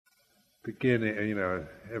begin,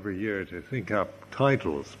 every year to think up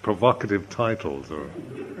titles, provocative titles, or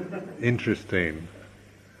interesting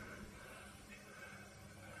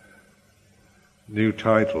new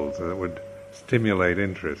titles that would stimulate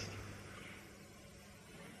interest.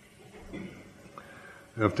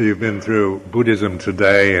 After you've been through Buddhism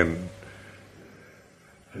today and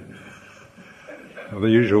the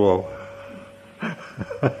usual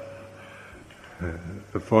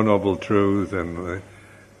the Four Noble Truths and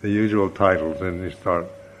the usual titles, and you start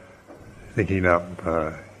thinking up,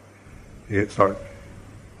 you start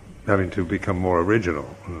having to become more original.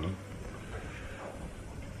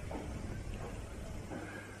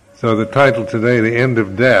 So the title today, The End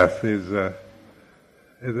of Death, is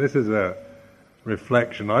this is a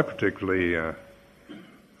reflection I particularly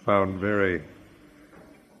found very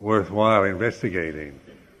worthwhile investigating,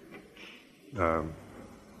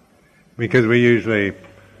 because we usually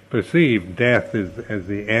perceive death as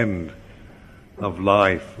the end of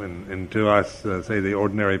life, and to us, say the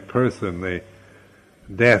ordinary person, the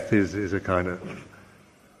death is a kind of,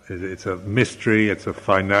 it's a mystery, it's a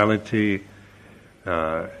finality,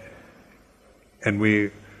 and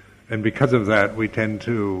because of that we tend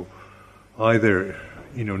to either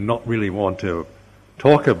not really want to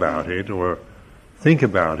talk about it or think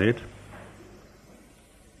about it,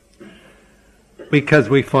 because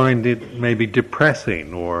we find it maybe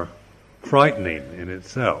depressing or frightening in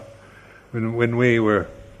itself. When they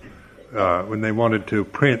wanted to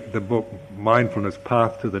print the book Mindfulness: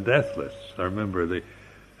 Path to the Deathless, I remember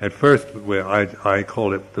at first I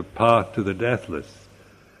called it The Path to the Deathless.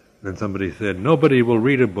 Then somebody said, nobody will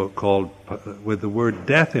read a book called with the word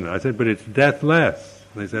death in it. I said, but it's deathless.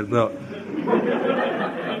 They said, well.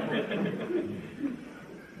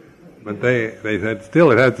 But they said,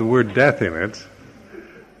 still it has the word death in it.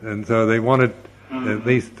 And so they wanted at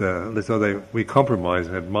least, we compromised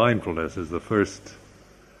and had mindfulness as the first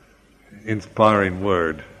inspiring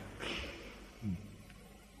word.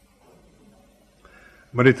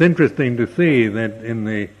 But it's interesting to see that in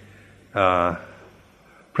the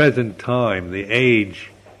present time, the age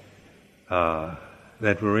that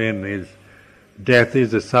we're in, death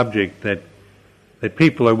is a subject that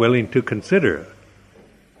people are willing to consider,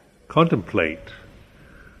 contemplate.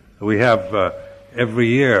 We have every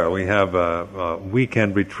year we have a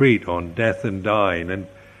weekend retreat on death and dying,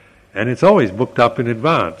 and it's always booked up in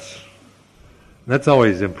advance. That's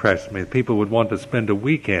always impressed me. People would want to spend a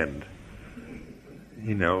weekend,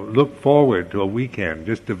 look forward to a weekend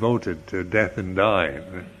just devoted to death and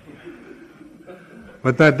dying.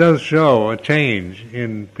 But that does show a change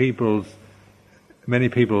in many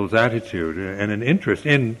people's attitude and an interest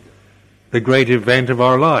in the great event of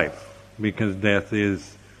our life, because death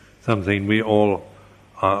is something we will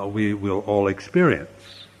all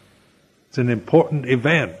experience. It's an important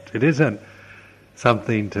event. It isn't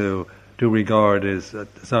something to regard as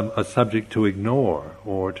a subject to ignore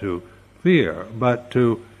or to fear, but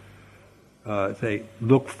to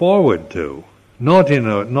look forward to.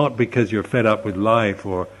 Not because you're fed up with life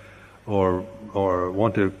or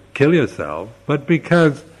want to kill yourself, but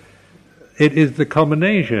because it is the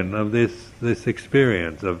combination of this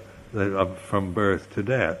experience of from birth to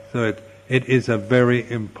death. So it is a very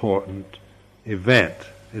important event.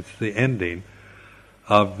 It's the ending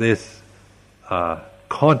of this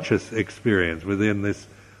conscious experience within this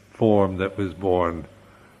form that was born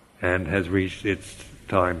and has reached its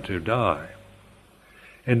time to die.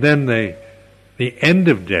 And then the end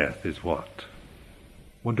of death is what?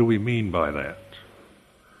 What do we mean by that?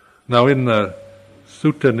 Now in the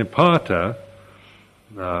Sutta Nipata,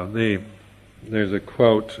 there's a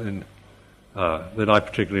quote that I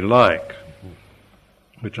particularly like,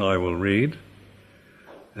 which I will read.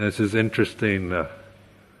 This is interesting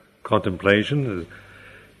contemplation.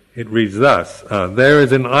 It reads thus: there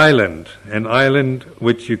is an island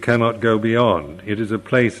which you cannot go beyond. It is a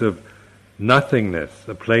place of nothingness,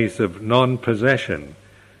 a place of non-possession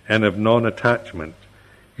and of non-attachment.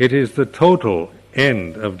 It is the total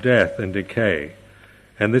end of death and decay,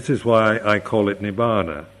 and this is why I call it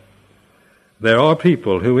Nibbana. There are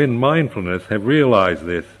people who in mindfulness have realized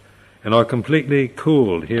this and are completely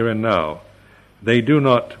cooled here and now. They do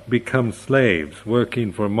not become slaves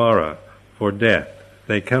working for Mara, for death.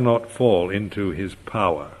 They cannot fall into his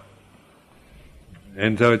power.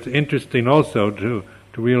 And so it's interesting also to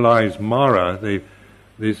realize Mara,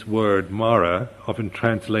 this word Mara, often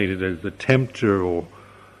translated as the tempter or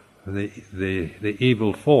the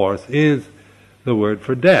evil force, is the word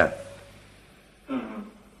for death.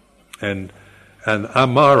 And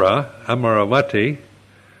Amaravati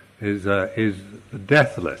is the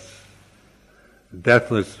deathless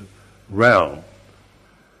realm.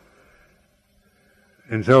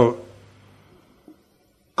 And so,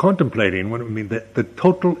 contemplating what it means, the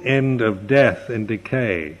total end of death and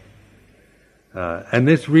decay, and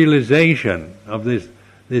this realization of this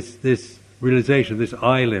realization, this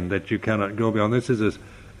island that you cannot go beyond. This is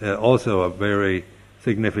also a very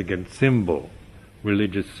significant symbol,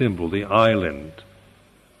 religious symbol, the island.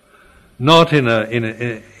 Not in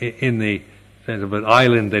the sense of an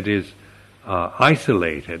island that is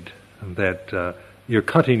isolated, that you're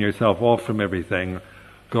cutting yourself off from everything,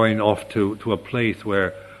 going off to a place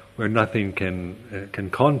where nothing can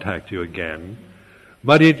contact you again.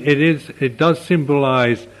 But it does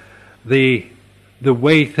symbolize the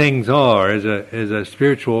way things are as a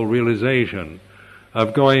spiritual realization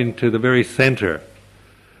of going to the very center,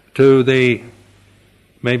 to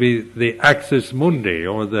maybe the axis mundi,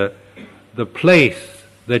 or the place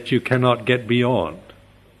that you cannot get beyond.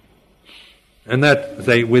 And that,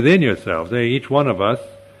 say, within yourself, each one of us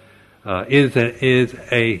is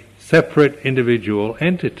a separate individual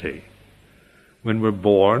entity. When we're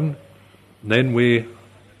born, then we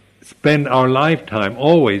spend our lifetime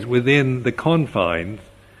always within the confines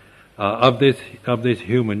of this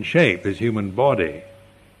human shape, this human body.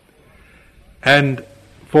 And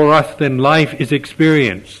for us then life is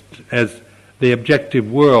experienced as the objective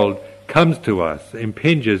world comes to us,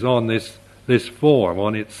 impinges on this form,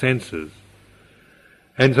 on its senses.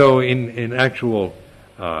 And so in actual,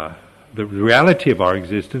 the reality of our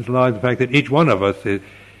existence lies in the fact that each one of us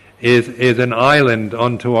is an island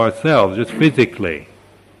unto ourselves, just physically.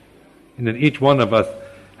 And that each one of us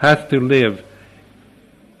has to live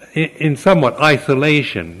in somewhat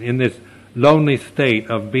isolation, in this lonely state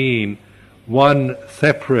of being one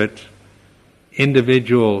separate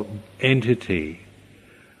individual entity.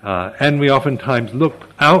 And we oftentimes look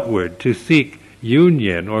outward to seek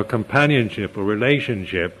union or companionship or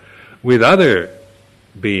relationship with other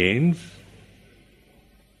beings,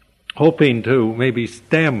 hoping to maybe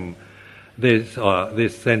stem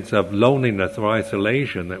this sense of loneliness or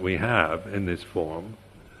isolation that we have in this form.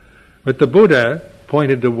 But the Buddha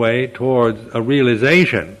pointed the way towards a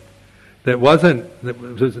realization that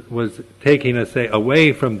was taking us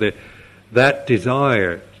away from that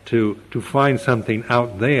desire to find something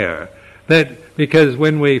out there. That because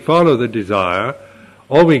when we follow the desire,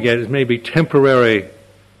 all we get is maybe temporary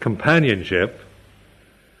companionship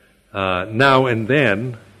now and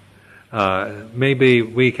then. Maybe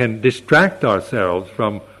we can distract ourselves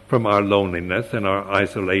from our loneliness and our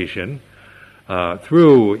isolation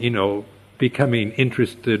through, becoming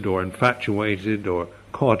interested or infatuated or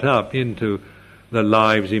caught up into the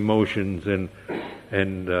lives, emotions,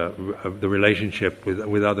 and the relationship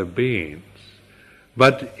with other beings.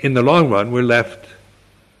 But in the long run, we're left,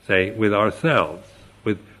 with ourselves,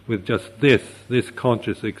 with just this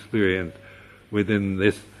conscious experience within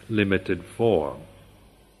this limited form.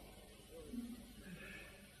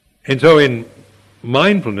 And so in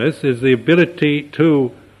mindfulness is the ability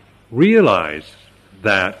to realize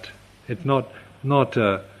that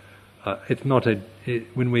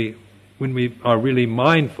when we are really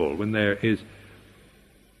mindful, when there is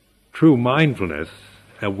true mindfulness,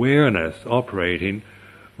 awareness operating,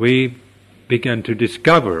 we begin to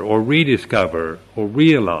discover or rediscover or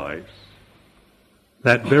realize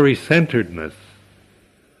that very centeredness,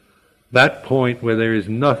 that point where there is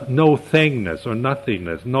no thingness or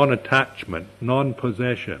nothingness, non-attachment,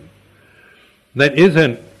 non-possession, that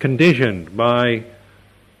isn't conditioned by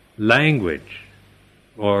language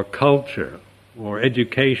or culture or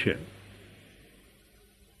education.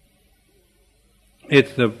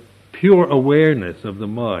 It's the pure awareness of the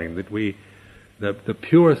mind that the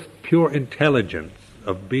pure intelligence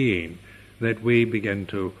of being that we begin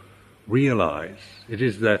to realize. It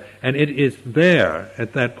is there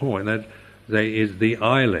at that point that there is the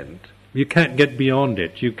island. You can't get beyond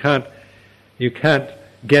it. You can't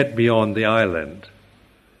get beyond the island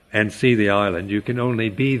and see the island. You can only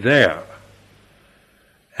be there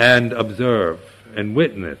and observe and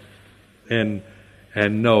witness and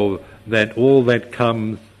know that all that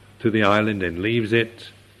comes to the island and leaves it,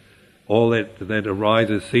 all that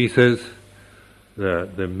arises ceases,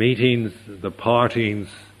 the meetings, the partings,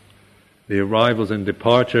 the arrivals and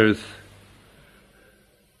departures,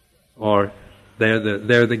 or they're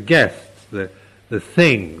the guests, the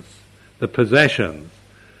things, the possessions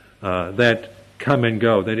that come and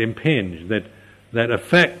go, that impinge, that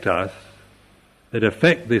affect us, that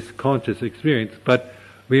affect this conscious experience, but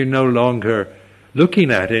we're no longer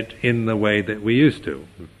looking at it in the way that we used to.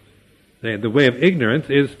 The way of ignorance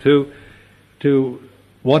is to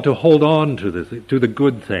want to hold on to the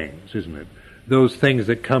good things, isn't it? Those things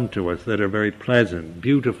that come to us that are very pleasant,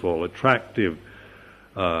 beautiful, attractive,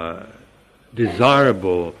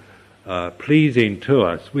 desirable, pleasing to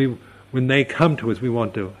us, when they come to us, we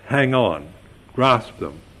want to hang on, grasp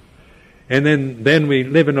them. And then we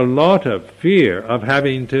live in a lot of fear of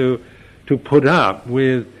having to put up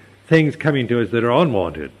with things coming to us that are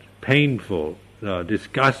unwanted, painful,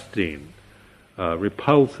 disgusting,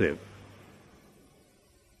 repulsive.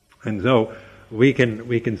 And so we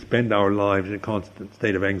can spend our lives in a constant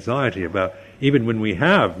state of anxiety about, even when we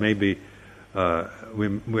have maybe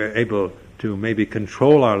we're able to maybe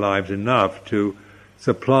control our lives enough to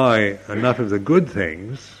supply enough of the good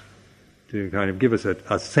things to kind of give us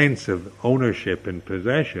a sense of ownership and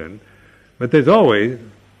possession, but there's always,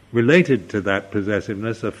 related to that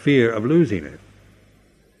possessiveness, a fear of losing it.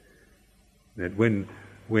 That when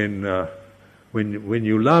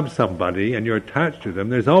you love somebody and you're attached to them,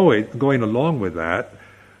 there's always, going along with that,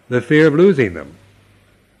 the fear of losing them.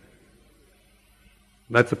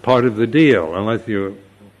 That's a part of the deal, unless you're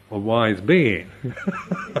a wise being.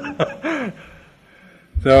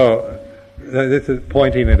 So this is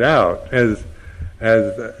pointing it out as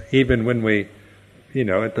even when we,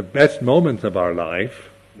 at the best moments of our life,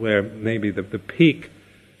 where maybe the peak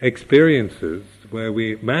experiences, where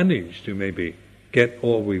we manage to maybe get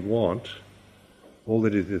all we want, all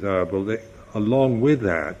that is desirable, along with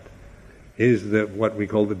that is what we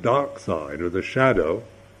call the dark side, or the shadow,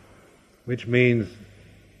 which means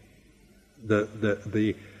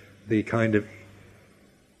the kind of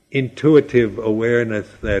intuitive awareness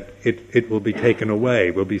that it will be taken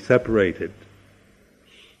away, will be separated.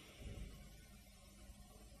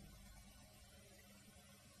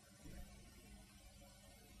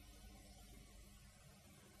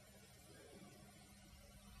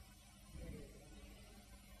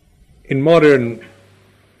 In modern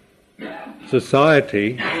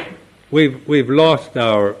society, we've lost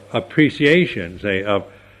our appreciation, say, of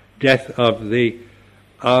death, of the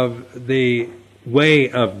way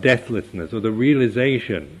of deathlessness, or the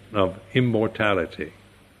realization of immortality.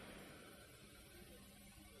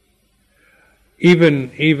 Even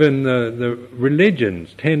the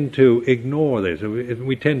religions tend to ignore this.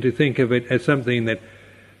 We tend to think of it as something that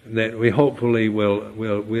we hopefully will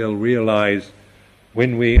realize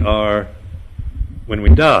when we die.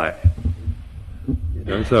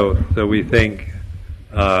 So we think,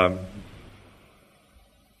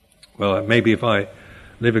 maybe if I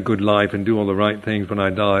live a good life and do all the right things, when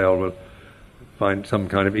I die I will find some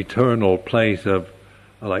kind of eternal place of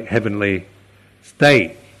like heavenly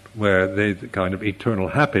state where there's a kind of eternal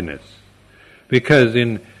happiness. Because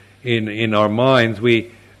in our minds,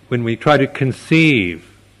 when we try to conceive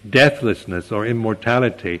deathlessness or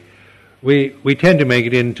immortality, we tend to make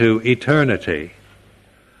it into eternity,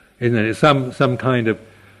 isn't it? It's some kind of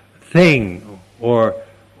thing or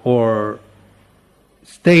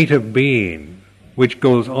state of being which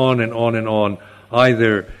goes on and on and on,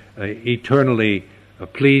 either eternally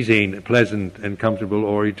pleasing, pleasant and comfortable,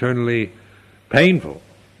 or eternally painful,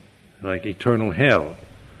 like eternal hell,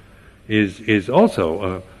 is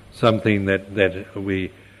also something that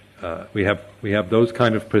we have those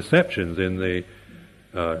kind of perceptions in the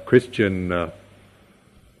Christian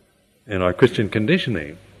in our Christian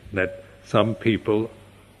conditioning, that some people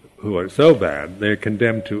who are so bad they're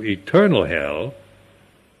condemned to eternal hell,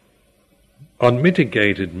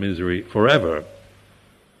 unmitigated misery forever,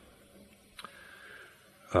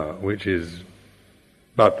 which is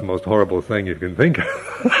about the most horrible thing you can think of.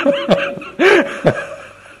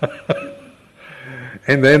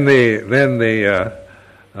 And then the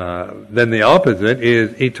opposite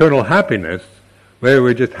is eternal happiness, where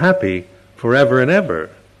we're just happy forever and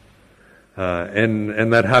ever,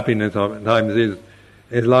 and that happiness oftentimes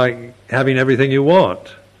is like having everything you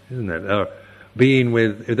want, isn't it? Being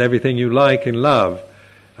with everything you like and love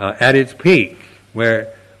at its peak,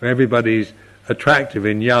 where everybody's attractive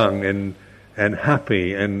and young and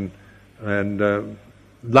happy and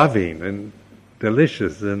loving and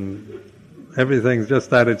delicious, and everything's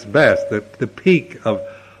just at its best. The peak of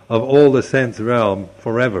all the sense realm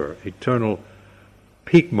forever, eternal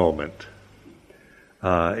peak moment,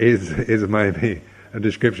 is maybe a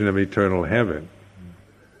description of eternal heaven.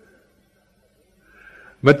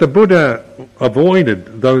 But the Buddha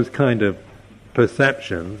avoided those kind of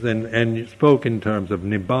perceptions and spoke in terms of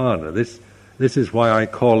nibbana. This is why I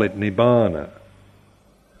call it nibbana,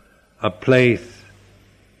 a place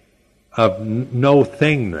of no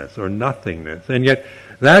thingness or nothingness. And yet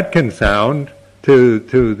that can sound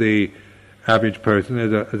to the average person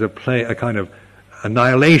as a kind of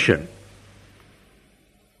annihilation,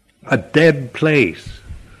 a dead place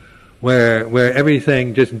where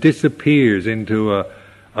everything just disappears into a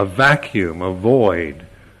vacuum, a void,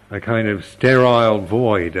 a kind of sterile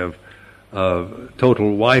void of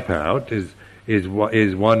total wipeout is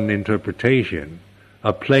one interpretation,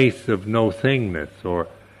 a place of no-thingness, or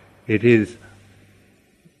it is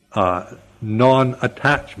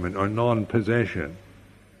non-attachment or non-possession.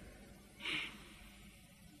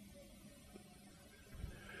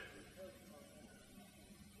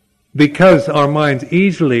 Because our minds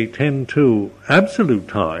easily tend to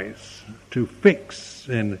absolutize, to fix,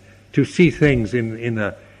 and to see things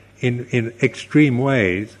in extreme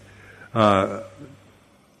ways, and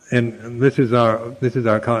this is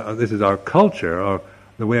our culture, or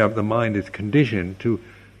the way the mind is conditioned to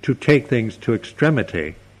take things to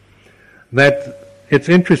extremity. That it's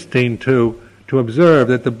interesting to observe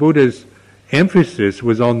that the Buddha's emphasis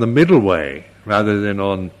was on the middle way rather than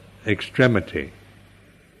on extremity.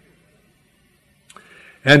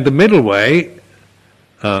 And the middle way,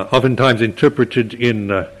 oftentimes interpreted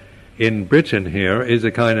in Britain here, is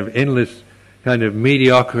a kind of endless, kind of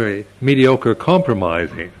mediocre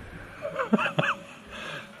compromising,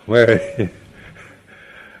 where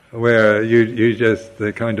you just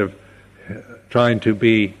kind of trying to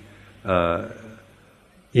be, not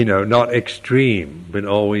extreme, but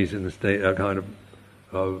always in the state of kind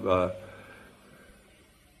of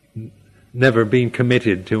never being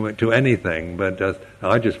committed to anything, but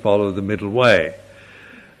I just follow the middle way.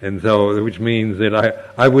 And so, which means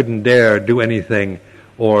that I wouldn't dare do anything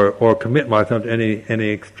or commit myself to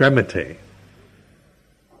any extremity.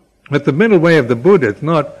 But the middle way of the Buddha, it's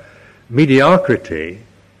not mediocrity,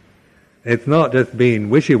 it's not just being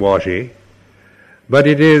wishy-washy, but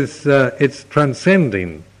it's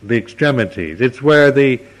transcending the extremities. It's where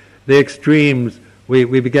the extremes,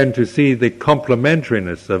 we begin to see the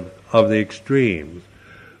complementariness of the extremes.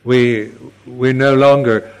 We're no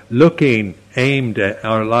longer aimed at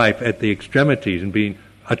our life at the extremities and being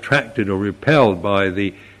attracted or repelled by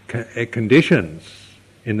the conditions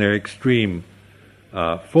in their extreme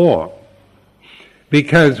form,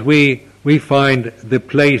 because we find the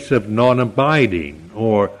place of non-abiding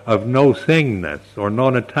or of no-thingness or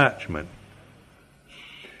non-attachment,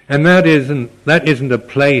 and that isn't a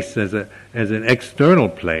place as an external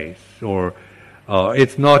place, or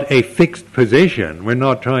it's not a fixed position. We're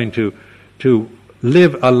not trying to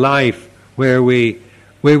live a life where we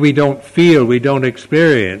don't feel, we don't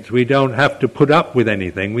experience, we don't have to put up with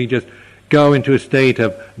anything. We just go into a state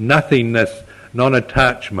of nothingness,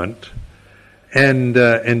 non-attachment, and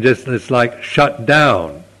just it's like shut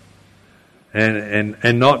down,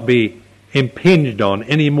 and not be impinged on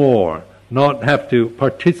anymore, not have to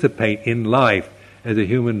participate in life as a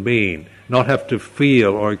human being, not have to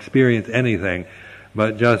feel or experience anything,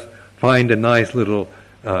 but just find a nice little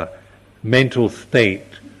mental state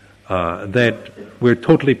that we're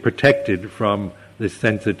totally protected from the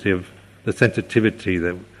sensitivity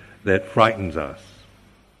that frightens us.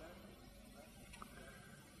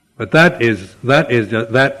 But that is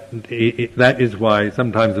why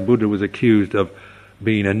sometimes the Buddha was accused of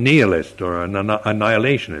being a nihilist or an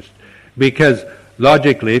annihilationist, because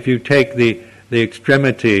logically, if you take the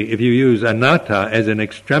extremity, if you use anatta as an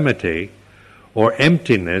extremity, or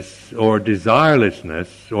emptiness, or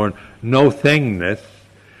desirelessness, or no-thingness,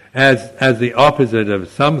 as the opposite of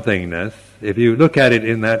somethingness, if you look at it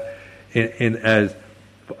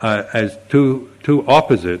as two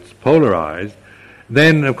opposites polarized,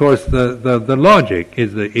 then of course the logic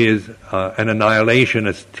is an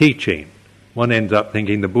annihilationist teaching. One ends up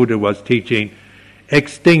thinking the Buddha was teaching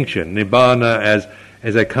extinction, nibbana,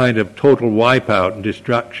 as a kind of total wipeout and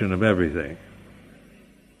destruction of everything.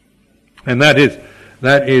 And that is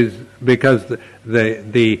because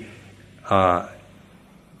the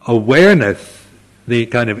awareness, the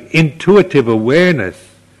kind of intuitive awareness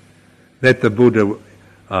that the Buddha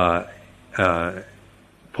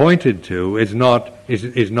pointed to is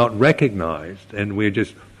not recognized, and we're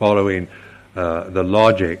just following the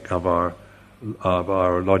logic of our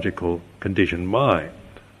logical conditioned mind.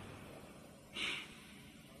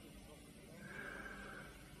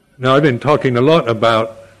 Now, I've been talking a lot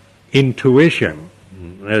about intuition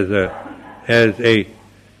as a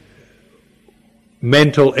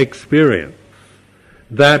mental experience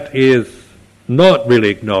that is not really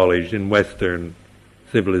acknowledged in Western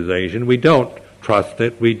civilization. We don't trust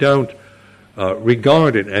it. We don't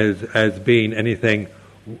regard it as being anything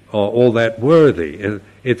all that worthy.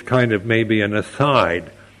 It's kind of maybe an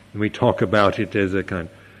aside, and we talk about it as a kind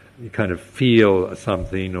of feel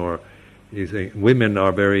something, or you say women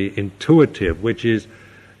are very intuitive, which is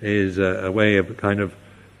a way of kind of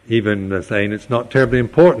even saying it's not terribly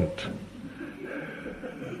important.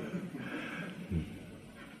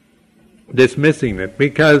 Dismissing it,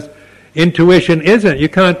 because intuition isn't, you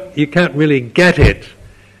can't really get it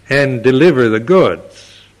and deliver the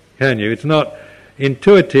goods, can you? It's not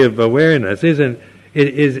intuitive awareness.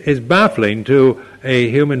 Is baffling to a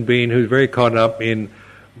human being who's very caught up in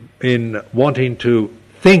wanting to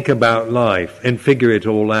think about life and figure it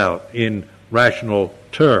all out in rational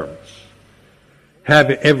terms.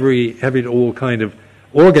 Have it all kind of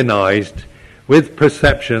organized with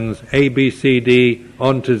perceptions, A, B, C, D,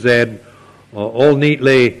 on to Z, all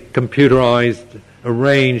neatly computerized,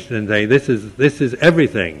 arranged, and say this is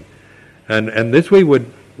everything, and this we would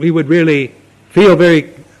really feel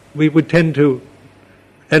we would tend to,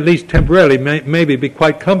 at least temporarily, maybe be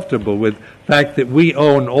quite comfortable with the fact that we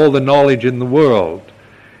own all the knowledge in the world,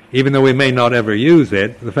 even though we may not ever use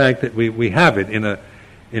it. The fact that we have it in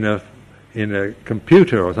a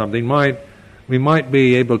computer or something we might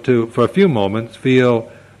be able to, for a few moments, feel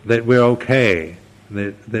that we're okay,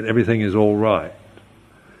 that everything is all right.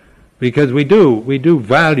 Because we do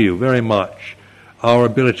value very much our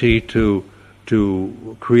ability to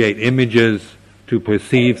create images, to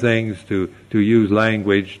perceive things, to use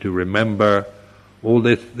language, to remember. All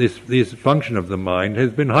this function of the mind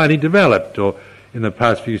has been highly developed in the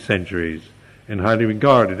past few centuries and highly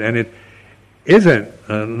regarded. And it isn't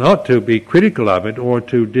not to be critical of it or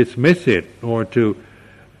to dismiss it or to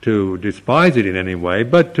despise it in any way,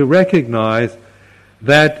 but to recognize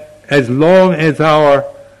that as long as our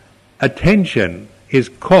attention is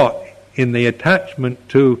caught in the attachment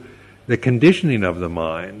to the conditioning of the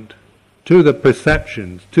mind, to the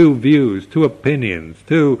perceptions, to views, to opinions,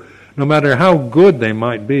 to no matter how good they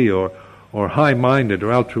might be or high-minded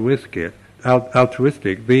or altruistic,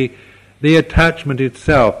 the attachment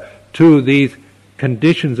itself to these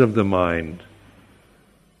conditions of the mind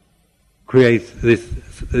creates this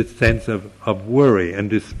sense of worry and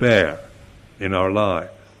despair in our lives.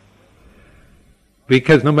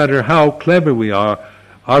 Because no matter how clever we are,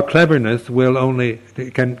 our cleverness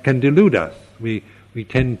can delude us. We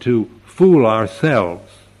tend to fool ourselves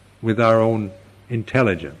with our own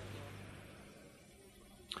intelligence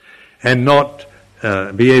and not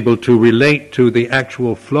be able to relate to the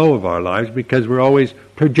actual flow of our lives, because we're always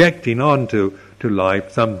projecting onto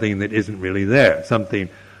life something that isn't really there, something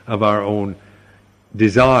of our own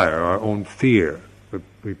desire, our own fear.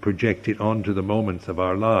 We project it onto the moments of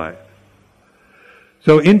our life.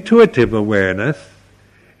 So intuitive awareness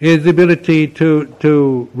is the ability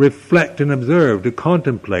to reflect and observe, to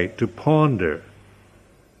contemplate, to ponder.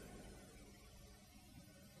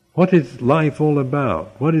 What is life all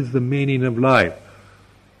about? What is the meaning of life?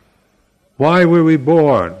 Why were we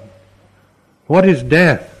born? What is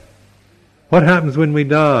death? What happens when we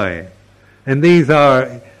die? And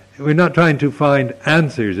we're not trying to find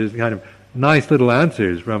answers, as kind of nice little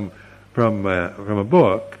answers from a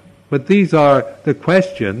book, but these are the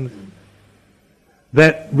questions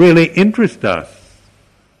that really interest us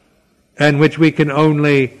and which we can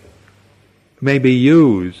only maybe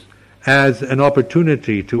use as an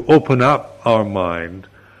opportunity to open up our mind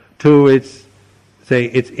to its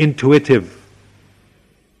intuitive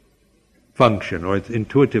function or its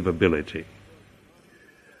intuitive ability.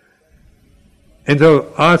 And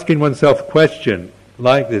so asking oneself a question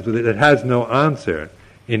like this that has no answer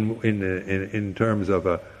in terms of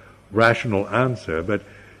a rational answer, but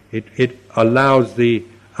it allows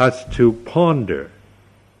us to ponder,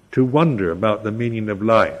 to wonder about the meaning of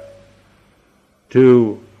life,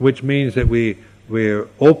 which means that we're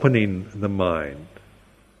opening the mind.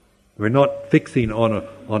 We're not fixing on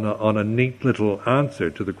a neat little answer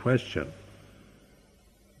to the question,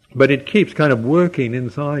 but it keeps kind of working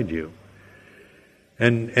inside you,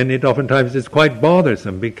 and it oftentimes is quite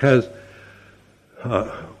bothersome because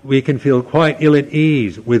we can feel quite ill at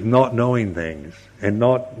ease with not knowing things and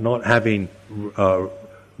not having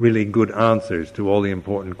really good answers to all the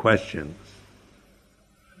important questions.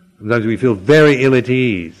 Sometimes we feel very ill at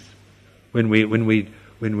ease when we're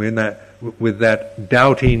with that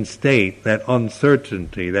doubting state, that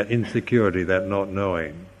uncertainty, that insecurity, that not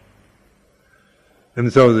knowing.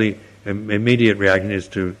 And so the immediate reaction is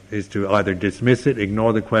to either dismiss it,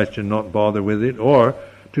 ignore the question, not bother with it, or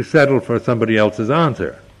to settle for somebody else's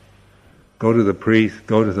answer. Go to the priest,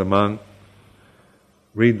 go to the monk,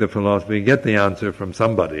 read the philosophy, get the answer from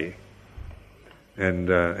somebody,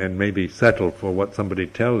 and maybe settle for what somebody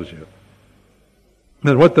tells you.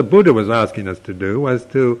 And what the Buddha was asking us to do was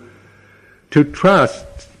to trust,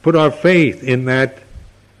 put our faith in that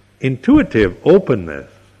intuitive openness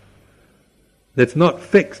that's not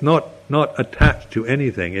fixed, not attached to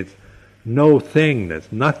anything. It's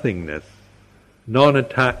no-thingness, nothingness,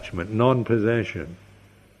 non-attachment, non-possession.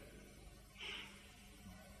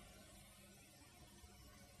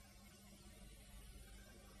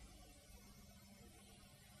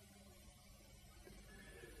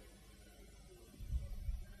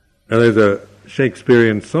 Now there's a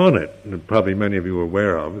Shakespearean sonnet that probably many of you are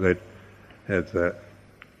aware of that has that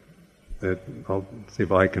I'll see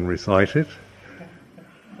if I can recite it.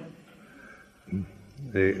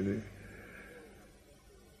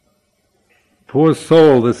 Poor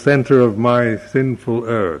soul, the centre of my sinful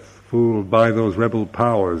earth, fooled by those rebel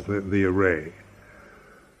powers that thee array.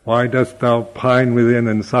 Why dost thou pine within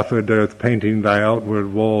and suffer dearth, painting thy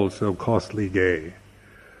outward walls so costly gay?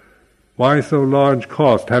 Why so large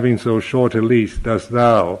cost, having so short a lease, dost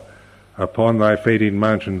thou upon thy fading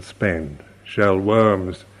mountain spend? Shall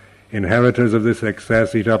worms, inheritors of this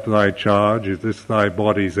excess, eat up thy charge? Is this thy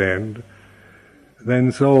body's end?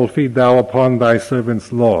 Then, soul, feed thou upon thy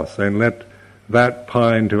servant's loss, and let that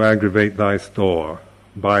pine to aggravate thy store.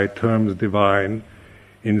 By terms divine,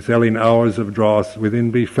 in selling hours of dross,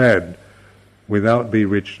 within be fed, without be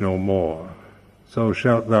rich no more. So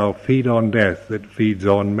shalt thou feed on death that feeds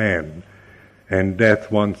on men, and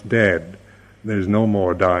death once dead, there's no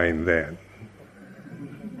more dying then.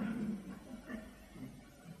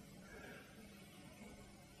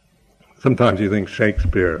 Sometimes you think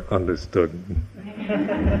Shakespeare understood.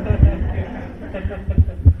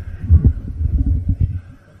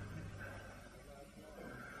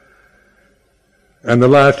 And the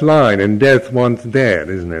last line, and death once dead,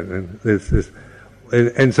 isn't it?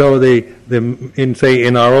 And so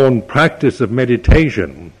in our own practice of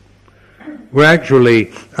meditation, we're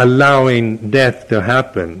actually allowing death to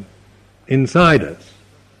happen inside us.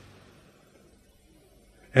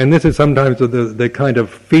 And this is sometimes the kind of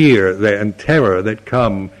fear and terror that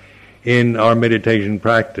come in our meditation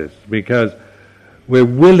practice, because we're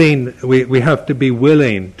willing, we have to be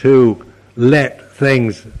willing to let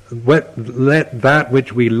that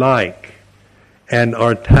which we like and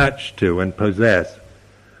are attached to and possess.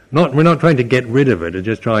 We're not trying to get rid of it, we're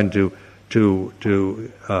just trying to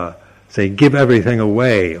say give everything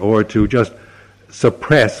away, or to just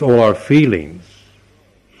suppress all our feelings.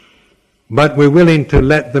 But we're willing to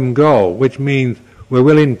let them go, which means we're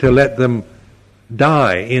willing to let them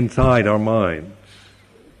die inside our minds.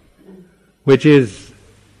 Which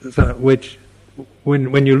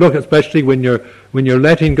when you look, especially when you're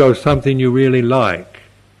letting go something you really like,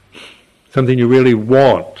 something you really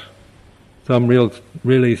want, some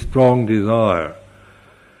really strong desire,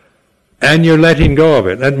 and you're letting go of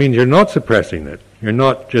it, that means you're not suppressing it. You're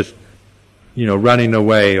not just running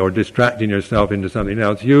away or distracting yourself into something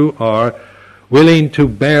else. You are willing to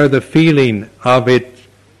bear the feeling of it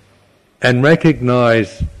and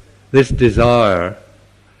recognize this desire,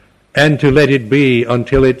 and to let it be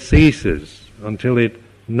until it ceases, until it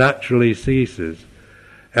naturally ceases.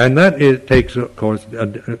 And that takes, of course,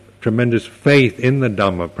 a tremendous faith in the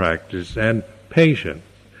Dhamma practice and patience.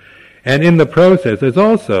 And in the process, there's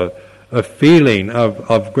also a feeling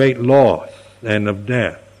of great loss and of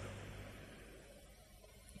death,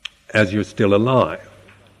 as you're still alive.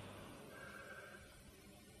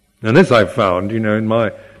 And this I've found,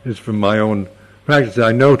 this from my own practice,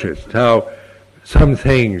 I noticed how some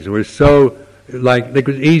things were so, it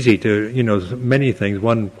was easy to, many things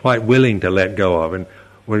one quite willing to let go of, and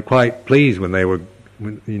were quite pleased when they were,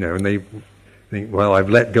 and they think, well, I've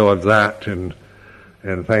let go of that, and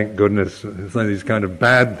thank goodness, it's like these kind of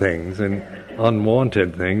bad things and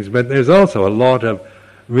unwanted things, but there's also a lot of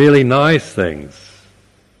really nice things,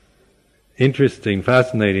 interesting,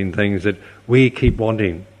 fascinating things that we keep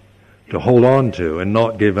wanting to hold on to and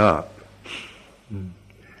not give up.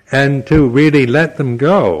 And to really let them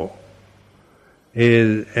go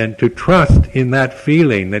and to trust in that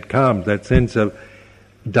feeling that comes, that sense of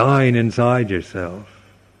dying inside yourself.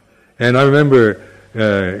 And I remember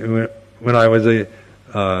when I was a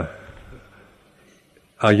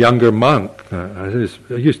younger monk, I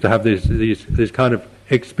used to have these kind of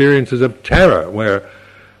experiences of terror where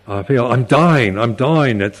I feel I'm dying.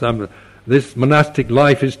 This monastic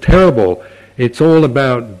life is terrible. It's all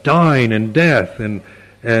about dying and death, and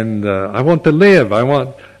I want to live.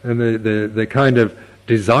 And the kind of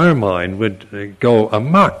desire mind would go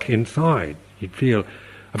amok inside. You'd feel,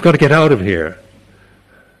 I've got to get out of here.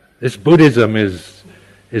 This Buddhism is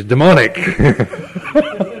demonic.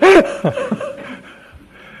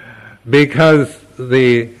 Because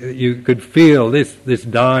you could feel this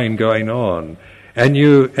dying going on, and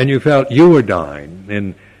you felt you were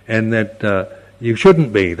dying, and that you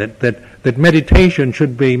shouldn't be. That meditation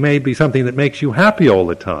should be maybe something that makes you happy all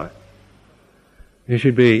the time. You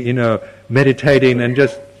should be, meditating and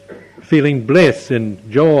just feeling bliss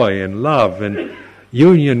and joy and love and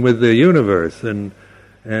union with the universe and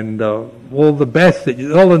all the best,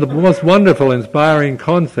 all of the most wonderful, inspiring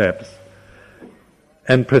concepts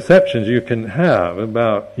and perceptions you can have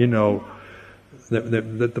about,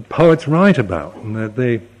 that the poets write about, and that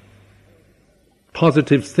the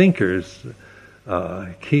positive thinkers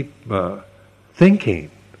keep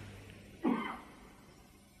thinking.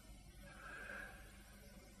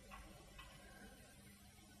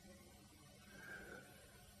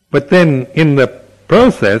 But then, in the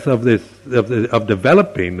process of of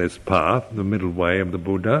developing this path, the middle way of the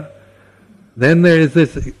Buddha, then there is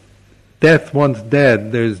this death once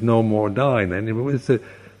dead, there is no more dying. Then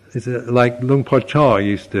it's like Luang Por Chah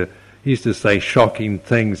used to say shocking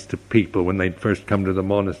things to people when they'd first come to the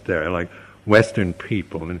monastery, like Western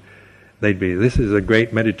people, and they'd be, "This is a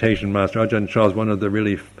great meditation master. Ajahn Chah is one of the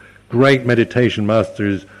really great meditation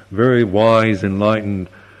masters, very wise, enlightened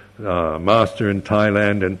master in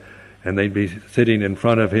Thailand," and they'd be sitting in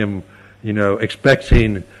front of him,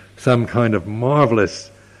 expecting some kind of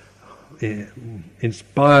marvelous,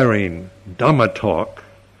 inspiring Dhamma talk,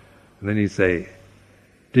 and then he'd say,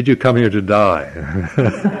 "Did you come here to die?"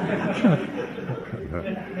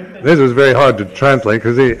 This was very hard to translate,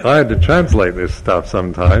 because I had to translate this stuff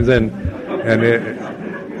sometimes, and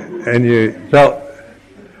you felt,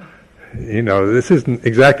 this isn't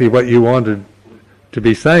exactly what you wanted to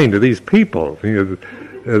be saying to these people.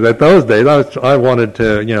 That those days, I wanted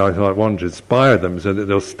to, I wanted to inspire them so that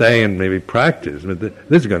they'll stay and maybe practice. But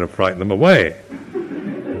this is going to frighten them away.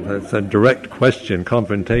 That's a direct question,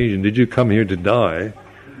 confrontation. Did you come here to die?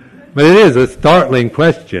 But it is a startling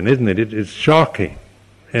question, isn't it? It's shocking,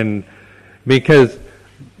 and because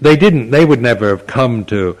they would never have come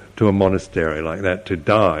to a monastery like that to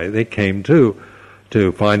die. They came to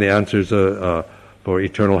find the answers for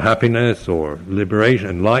eternal happiness or liberation,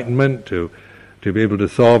 enlightenment, to be able to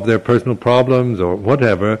solve their personal problems or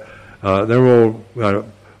whatever. They're all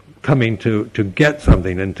coming to get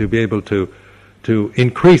something and to be able to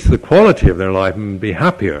increase the quality of their life and be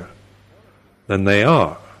happier than they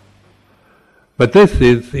are. But this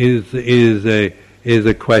is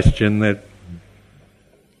a question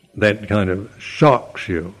that kind of shocks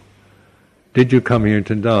you. Did you come here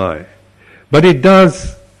to die? But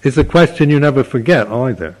it's a question you never forget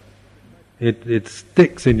either. It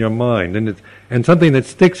sticks in your mind, and something that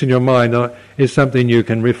sticks in your mind is something you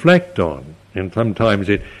can reflect on. And sometimes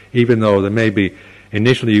even though there may be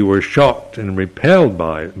initially you were shocked and repelled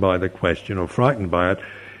by the question or frightened by it,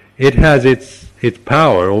 it has its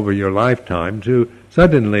power over your lifetime to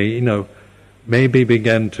suddenly, maybe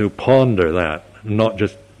begin to ponder that, not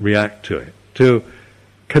just react to it, to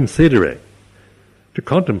consider it, to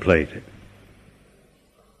contemplate it.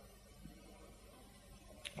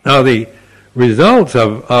 Now the results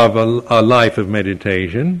of a life of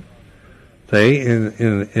meditation, say,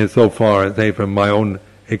 in so far, say, from my own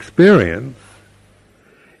experience,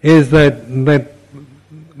 is that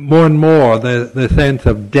more and more the sense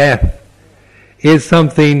of death is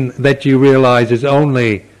something that you realize is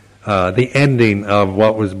only the ending of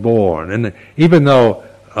what was born. And even though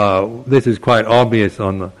this is quite obvious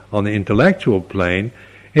on the intellectual plane,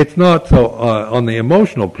 it's not so on the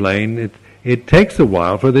emotional plane. It takes a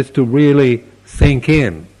while for this to really sink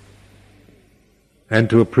in and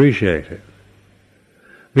to appreciate it.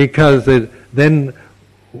 Because then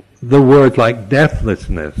the words like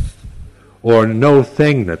deathlessness, or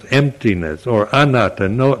no-thingness, emptiness, or anatta,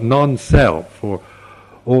 non-self, or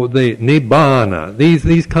the nibbana,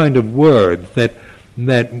 these kind of words that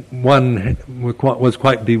one was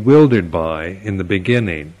quite bewildered by in the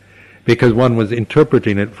beginning, because one was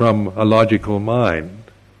interpreting it from a logical mind.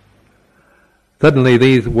 Suddenly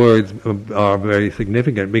these words are very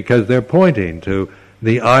significant because they're pointing to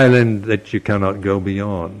the island that you cannot go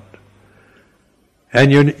beyond.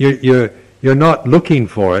 And you're not looking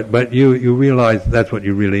for it, but you realize that's what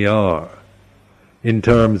you really are, in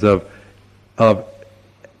terms of the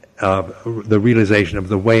realization of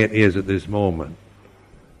the way it is at this moment.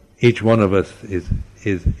 Each one of us is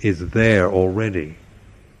there already,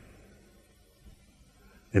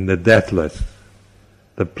 in the deathless,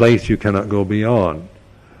 the place you cannot go beyond,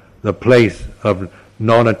 the place of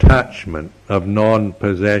non-attachment, of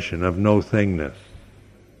non-possession, of no-thingness.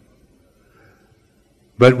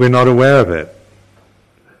 But we're not aware of it,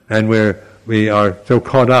 and we are so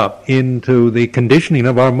caught up into the conditioning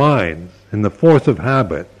of our minds, in the force of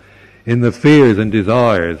habit, in the fears and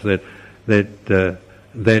desires that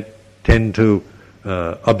tend to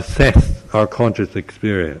obsess our conscious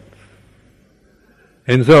experience.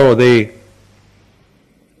 And so the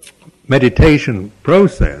meditation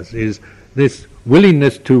process is this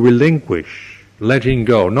willingness to relinquish, letting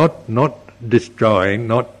go, not destroying,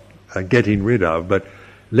 not getting rid of, but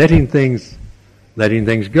letting things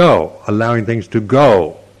go, allowing things to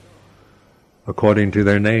go according to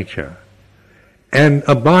their nature, and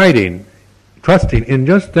abiding trusting in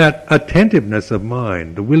just that attentiveness of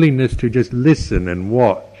mind, the willingness to just listen and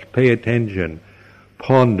watch, pay attention,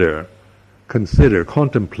 ponder, consider,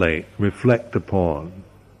 contemplate, reflect upon.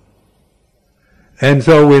 And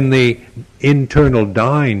so when the internal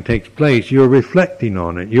dying takes place, you're reflecting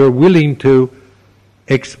on it. You're willing to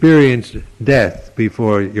experience death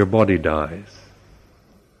before your body dies.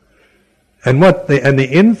 And the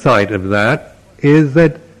insight of that is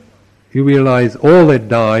that you realize all that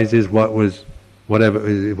dies is what was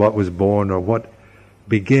born or what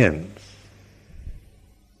begins.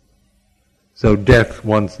 So death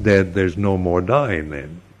once dead, there's no more dying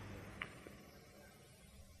then.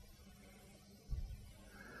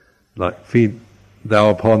 Like, feed thou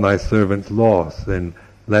upon thy servant's loss, and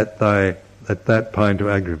let that pine to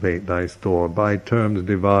aggravate thy store, by terms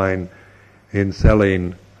divine in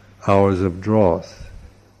selling hours of dross,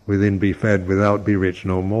 within be fed, without be rich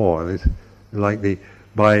no more.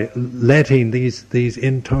 By letting these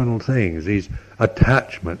internal things, these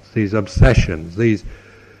attachments, these obsessions, these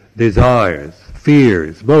desires,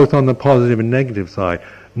 fears, both on the positive and negative side,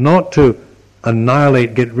 not to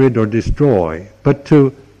annihilate, get rid or destroy, but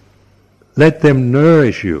to let them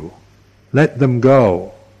nourish you, let them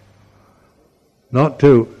go, not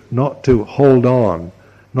to hold on,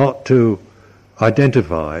 not to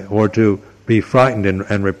identify or to be frightened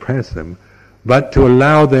and repress them, but to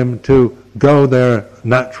allow them to go their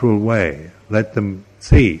natural way. Let them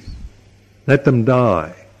cease. Let them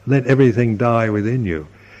die. Let everything die within you.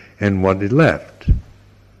 And what is left?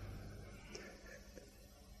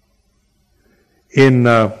 In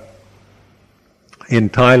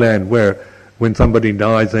Thailand, when somebody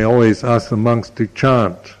dies, they always ask the monks to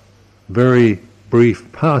chant very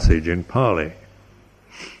brief passage in Pali.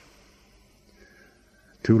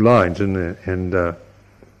 2 lines, and I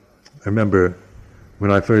remember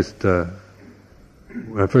when I first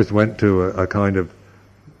went to a kind of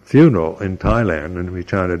funeral in Thailand, and we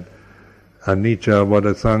chanted Anicca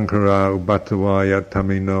vada sankhara ubbatawa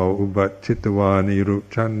yattamino ubbatchitawa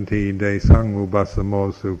nirucchanti de sang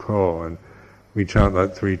ubbasamo sukho, and we chant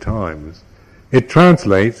that 3 times. It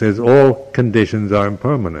translates as all conditions are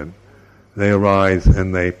impermanent. They arise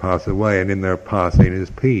and they pass away, and in their passing is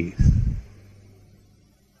peace.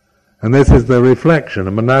 And this is the reflection,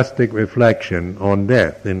 a monastic reflection on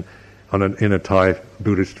death in a Thai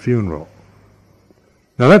Buddhist funeral.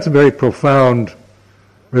 Now that's a very profound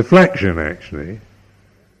reflection, actually,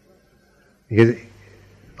 because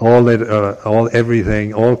all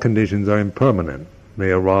conditions are impermanent.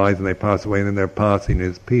 They arise and they pass away, and in their passing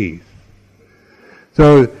is peace.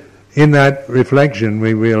 So, in that reflection,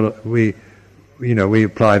 we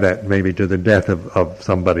apply that maybe to the death of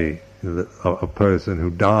somebody, a person who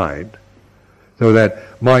died, so that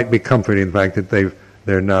might be comforting in the fact that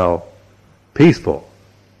they're now peaceful.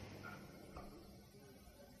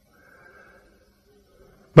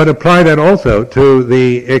 But apply that also to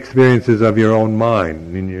the experiences of your own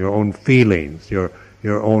mind, in your own feelings, your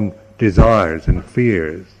own desires and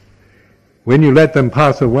fears. When you let them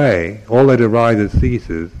pass away, all that arises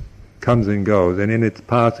ceases, comes and goes, and in its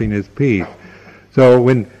passing is peace. So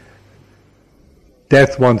when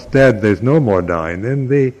death once dead, there's no more dying. Then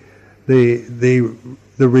the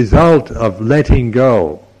result of letting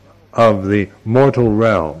go of the mortal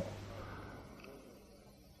realm,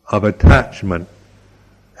 of attachment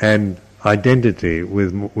and identity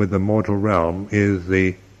with the mortal realm, is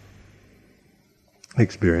the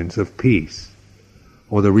experience of peace,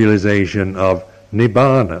 or the realization of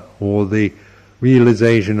nibbana, or the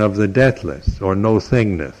realization of the deathless, or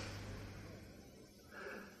no-thingness.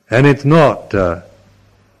 And it's not of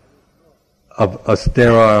a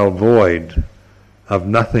sterile void of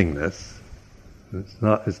nothingness.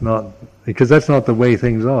 It's not because that's not the way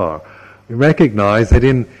things are. We recognize that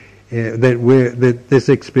that this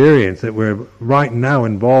experience that we're right now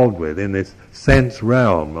involved with in this sense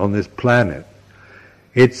realm on this planet,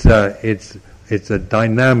 it's a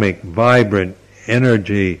dynamic, vibrant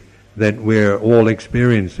energy that we're all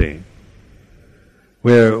experiencing.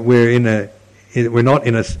 We're not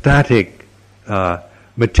in a static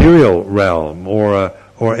material realm,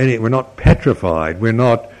 we're not petrified. We're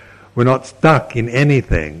not stuck in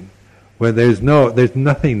anything. Where there's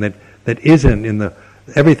nothing that isn't in the.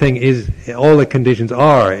 Everything is. All the conditions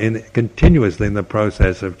are continuously in the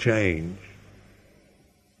process of change.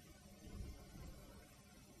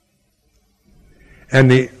 And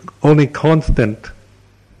the only constant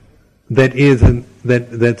that is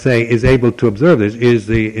able to observe this is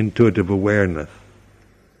the intuitive awareness.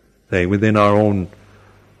 Say, within our own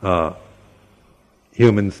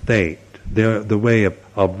human state, the way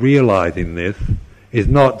of realizing this is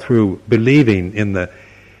not through believing in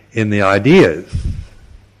in the ideas,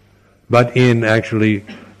 but in actually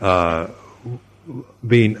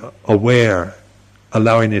being aware,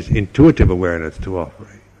 allowing this intuitive awareness to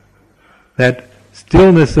operate. That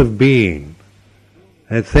stillness of being,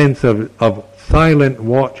 that sense of silent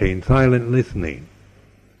watching, silent listening.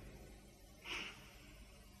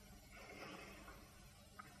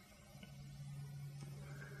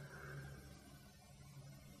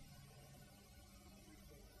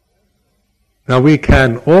 Now we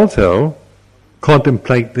can also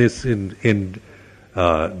contemplate this in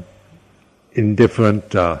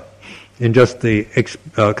different, in just the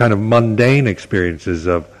kind of mundane experiences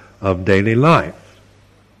of daily life.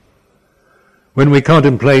 When we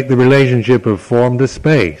contemplate the relationship of form to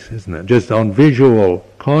space, isn't it? Just on visual,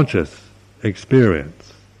 conscious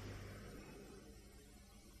experience.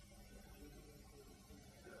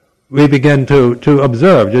 We begin to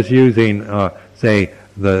observe, just using, say,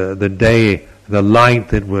 the day, the light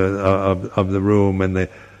that of the room, and the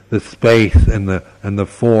space and the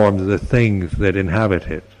forms, the things that inhabit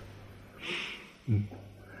it.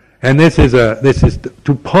 And this is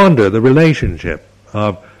to ponder the relationship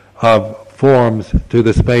of forms to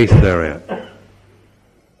the space they're in.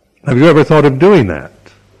 Have you ever thought of doing that?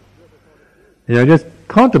 Just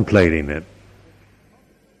contemplating it.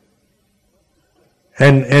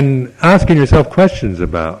 And asking yourself questions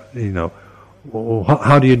about,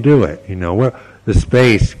 how do you do it? Where the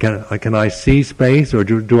space, can I see space, or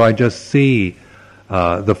do I just see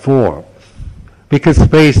the forms? Because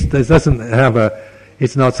space doesn't have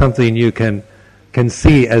it's not something you can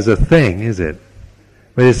see as a thing, is it?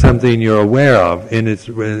 But it's something you're aware of in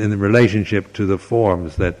the relationship to the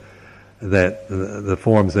forms that the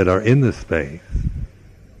forms that are in the space.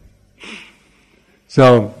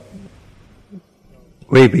 So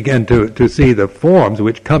we begin to see the forms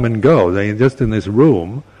which come and go. Just in this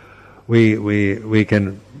room, we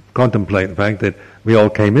can contemplate the fact that we all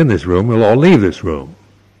came in this room, we'll all leave this room.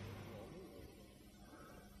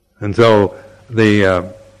 And so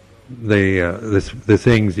the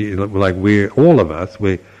things like all of us,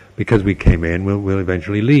 because we came in, we'll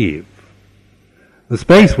eventually leave. The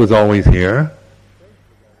space was always here,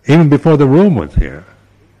 even before the room was here.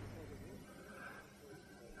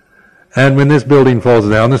 And when this building falls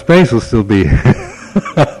down, the space will still be here.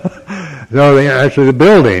 So actually the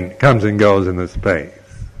building comes and goes in the space.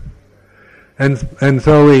 And so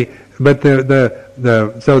so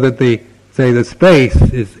that the space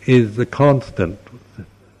is the constant.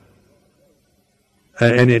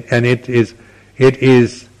 And it is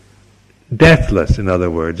deathless, in other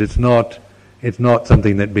words. It's not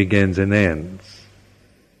something that begins and ends.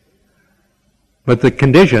 But the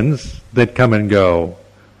conditions that come and go,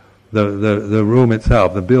 the room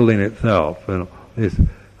itself, the building itself,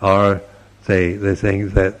 are, say, the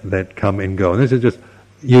things that come and go. And this is just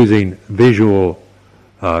using visual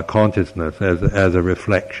consciousness as a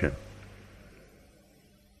reflection.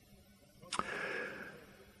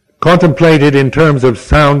 Contemplated in terms of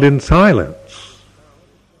sound and silence.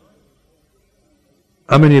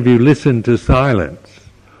 How many of you listen to silence?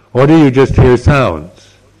 Or do you just hear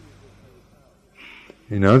sounds?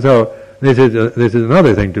 So this is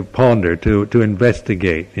another thing to ponder, to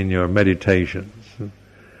investigate in your meditations.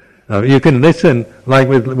 You can listen, like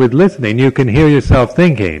with listening, you can hear yourself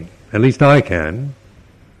thinking. At least I can.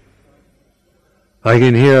 I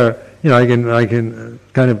can hear, I can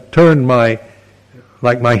kind of turn my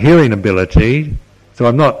hearing ability, so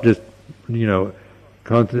I'm not just,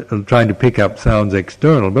 trying to pick up sounds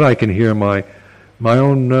external, but I can hear my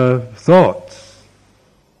own thoughts,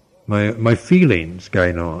 my feelings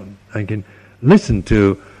going on. I can listen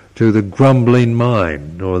to the grumbling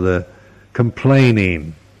mind, or the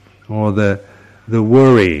complaining, or the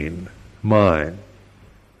worrying mind.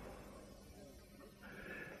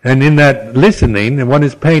 And in that listening, one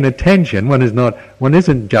is paying attention, one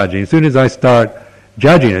isn't judging. As soon as I start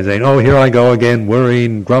judging and saying, oh, here I go again,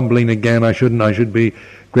 worrying, grumbling again, I should be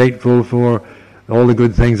grateful for all the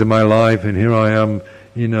good things in my life, and here I am,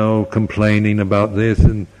 complaining about this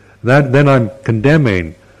and that, then I'm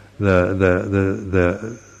condemning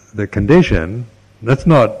the condition. That's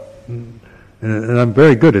not, and I'm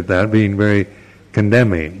very good at that, being very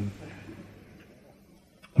condemning.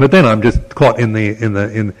 But then I'm just caught in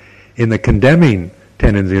the condemning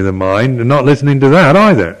tendency of the mind, and not listening to that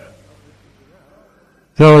either.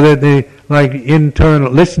 So that the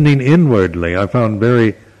internal listening inwardly, I found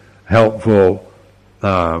very helpful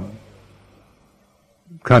kind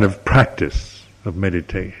of practice of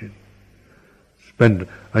meditation. In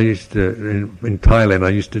Thailand, I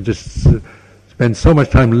used to just spend so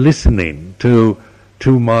much time listening to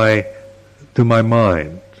my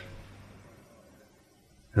mind.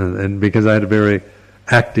 and because I had a very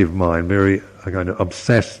active mind, very kind of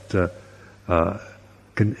obsessed.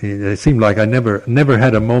 It seemed like I never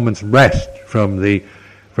had a moment's rest from the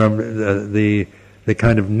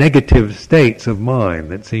kind of negative states of mind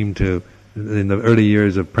that seemed to, in the early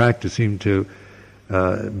years of practice, seemed to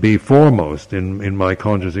be foremost in my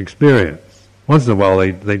conscious experience. Once in a while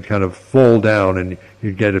they'd kind of fall down and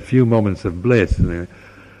you'd get a few moments of bliss, and I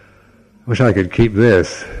wish I could keep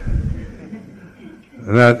this.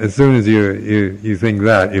 And that, as soon as you think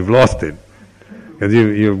that, you've lost it. Because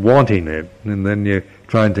you're wanting it, and then you're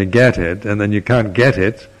trying to get it, and then you can't get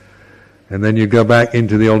it, and then you go back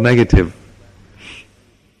into the old negative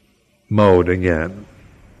mode again.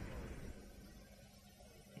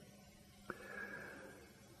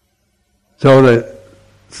 So the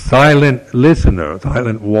silent listener,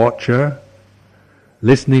 silent watcher,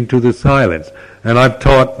 listening to the silence. And I've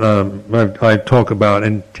taught, I talk about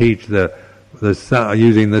and teach the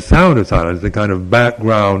using the sound of silence, the kind of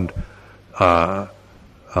background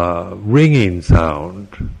ringing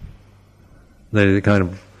sound, the kind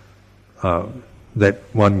of that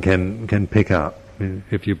one can pick up. I mean,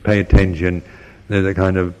 if you pay attention, there's a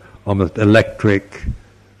kind of almost electric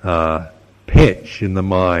pitch in the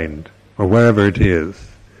mind, or wherever it is.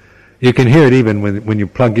 You can hear it even when you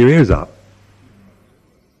plug your ears up.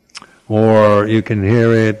 Or you can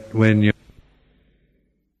hear it when you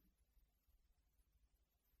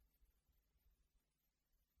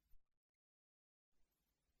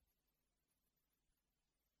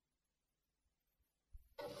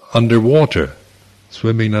underwater,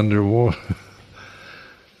 swimming underwater.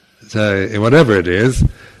 So whatever it is,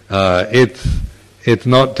 it's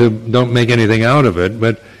not to, don't make anything out of it,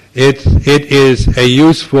 but it is a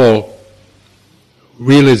useful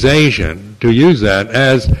realization to use that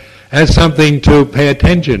as something to pay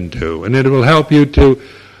attention to, and it will help you to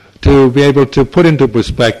be able to put into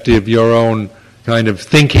perspective your own kind of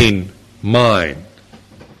thinking mind.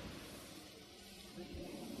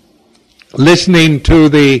 Listening to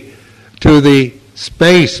the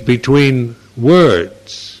space between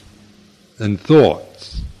words and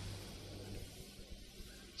thoughts,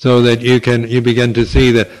 so that you begin to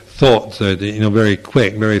see that thoughts are very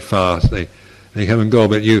quick, very fast. They come and go,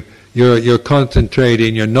 but you're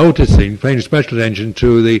concentrating, you're noticing, paying special attention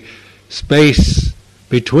to the space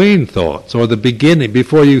between thoughts, or the beginning,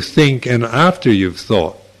 before you think and after you've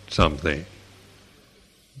thought something.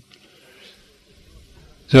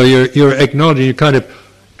 So you're acknowledging, you're kind of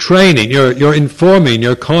training, you're informing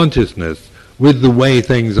your consciousness with the way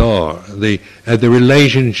things are, the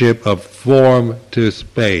relationship of form to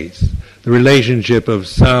space, the relationship of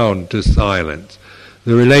sound to silence,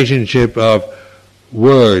 the relationship of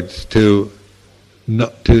words to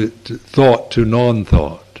thought to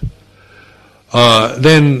non-thought.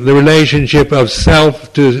 Then the relationship of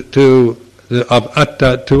self of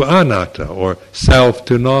atta to anatta, or self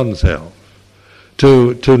to non-self.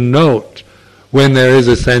 To note when there is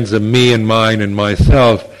a sense of me and mine and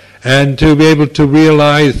myself, and to be able to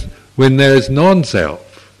realize when there is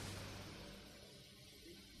non-self.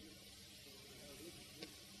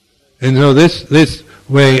 And so this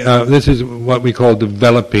way, this is what we call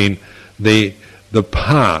developing the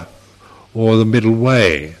path, or the middle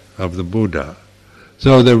way of the Buddha.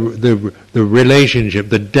 So the relationship,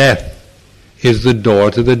 the death, is the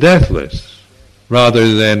door to the deathless,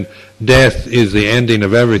 rather than death is the ending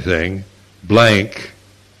of everything, blank.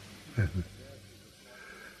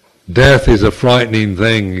 Death is a frightening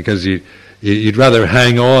thing, because you'd rather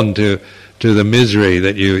hang on to the misery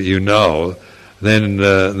that you know than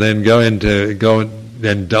go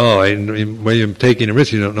and die. And when you're taking a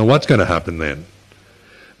risk, you don't know what's going to happen then.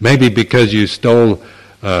 Maybe because you stole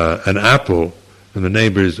an apple from the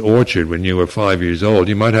neighbor's orchard when you were 5 years old,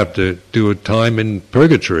 you might have to do a time in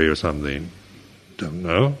purgatory or something. Don't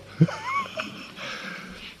know.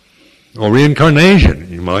 Or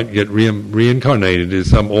reincarnation. You might get reincarnated as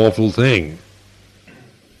some awful thing.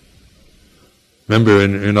 Remember,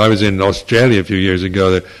 when I was in Australia a few years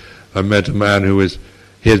ago, I met a man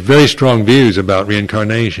he had very strong views about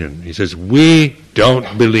reincarnation. He says, we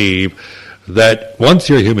don't believe that once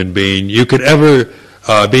you're a human being, you could ever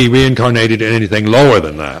be reincarnated in anything lower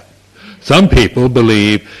than that. Some people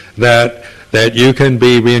believe that you can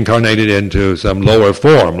be reincarnated into some lower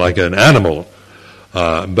form, like an animal.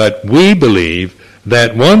 But we believe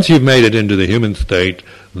that once you've made it into the human state,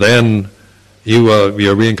 then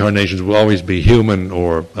your reincarnations will always be human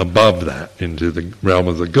or above that, into the realm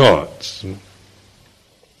of the gods.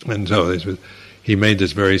 And so he made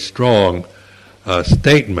this very strong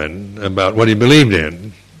statement about what he believed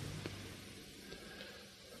in.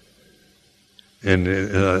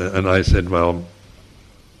 And I said, well,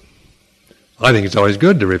 I think it's always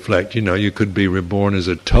good to reflect. You could be reborn as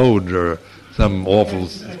a toad or some awful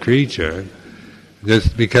creature,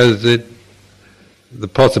 just because the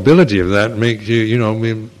possibility of that makes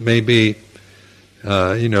you, maybe,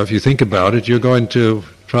 if you think about it, you're going to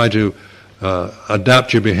try to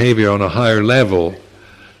adapt your behavior on a higher level.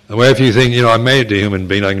 Where if you think, I made it a human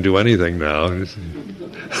being, I can do anything now.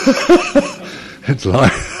 It's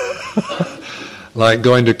like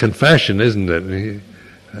going to confession, isn't it?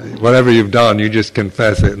 Whatever you've done, you just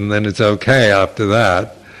confess it, and then it's okay after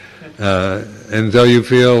that. And so you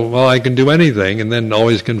feel, well, I can do anything, and then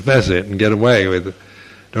always confess it and get away with it.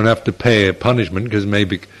 Don't have to pay a punishment, because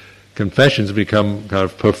maybe confessions become kind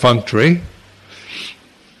of perfunctory.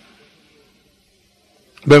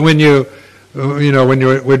 But when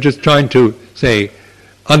we're just trying to, say,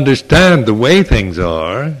 understand the way things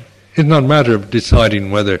are, it's not a matter of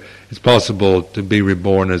deciding whether it's possible to be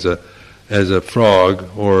reborn as a frog,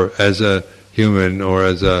 or as a human, or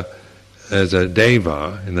as a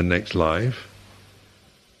deva in the next life.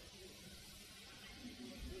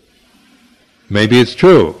 Maybe it's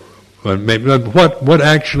true, but what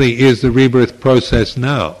actually is the rebirth process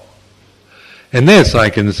now? And this, I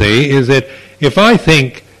can see, is that if I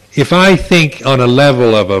think on a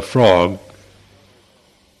level of a frog,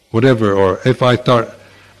 whatever, or if I start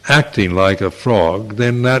acting like a frog,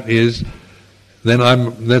 then that's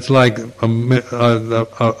like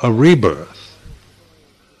a rebirth.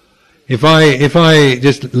 If I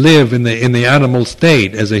just live in the animal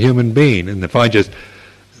state as a human being, and if I just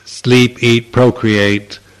sleep, eat,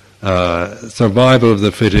 procreate, survival of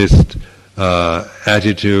the fittest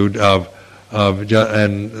attitude live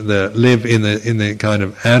in the kind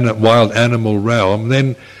of wild animal realm,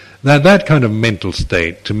 then that kind of mental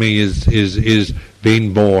state to me is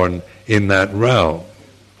being born in that realm.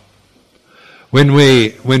 When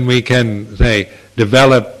we can, say,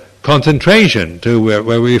 develop concentration to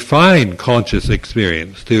where we find conscious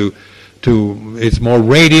experience to its more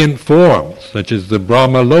radiant forms, such as the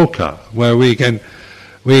Brahma Loka, where we can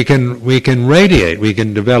radiate, we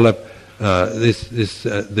can develop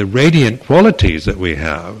the radiant qualities that we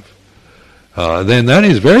have, then that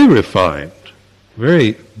is very refined,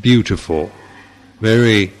 very beautiful,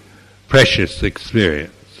 very precious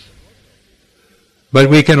experience. But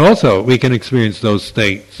we can experience those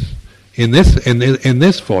states in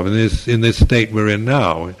this form, in this state we're in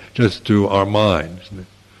now, just through our minds.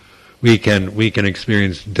 We can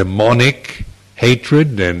experience demonic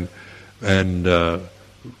hatred and the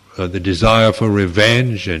desire for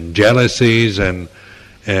revenge and jealousies and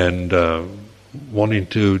wanting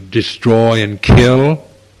to destroy and kill.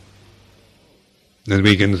 And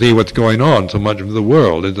we can see what's going on so much of the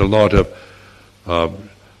world. There's a lot of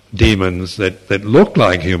demons that look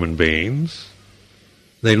like human beings.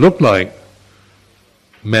 They look like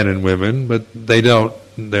men and women, but they don't.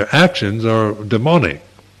 Their actions are demonic.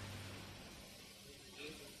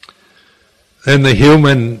 And the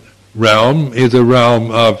human realm is a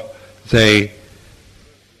realm of, say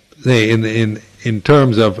in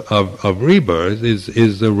terms of rebirth,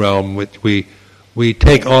 is the realm which we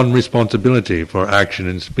take on responsibility for action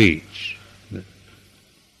and speech.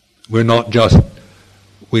 We're not just,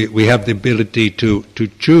 we have the ability to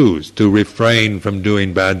choose, to refrain from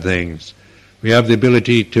doing bad things. We have the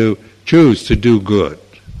ability to choose to do good.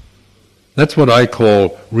 That's what I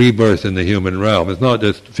call rebirth in the human realm. It's not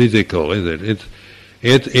just physical, is it?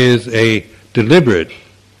 It is a deliberate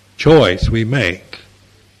choice we make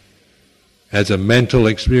as a mental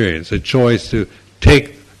experience, a choice to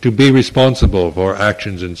be responsible for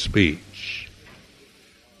actions and speech.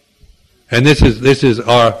 And this is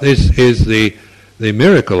the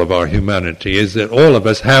miracle of our humanity, is that all of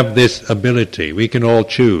us have this ability. We can all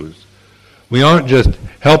choose. We aren't just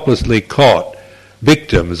helplessly caught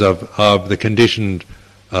victims of the conditioned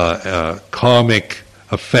karmic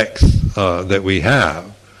effects that we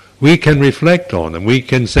have. We can reflect on them. We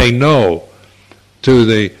can say no to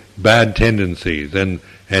the bad tendencies and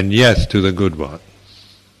yes to the good ones.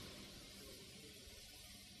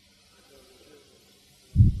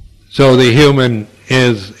 So the human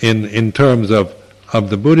is, in terms of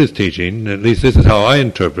the Buddhist teaching, at least this is how I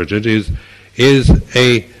interpret it, is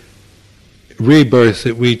a rebirth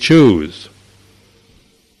that we choose.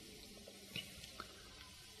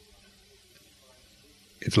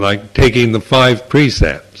 It's like taking the 5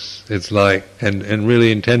 precepts. It's like, and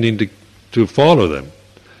really intending to follow them.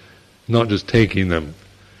 Not just taking them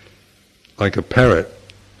like a parrot,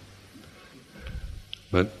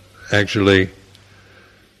 but actually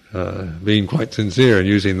being quite sincere and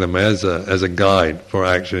using them as a guide for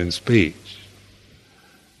action and speech.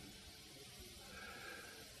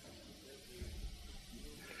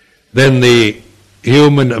 then the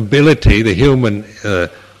human ability, the human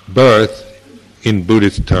birth, in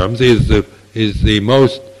Buddhist terms, is the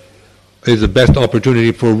best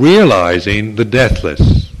opportunity for realizing the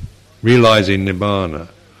deathless, realizing Nibbana.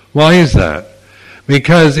 Why is that?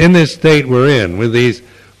 Because in this state we're in, with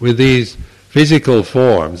these physical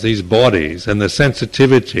forms, these bodies, and the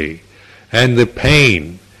sensitivity, and the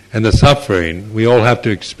pain, and the suffering we all have to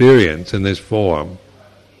experience in this form,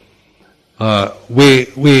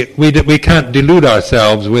 we can't delude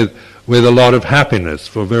ourselves with a lot of happiness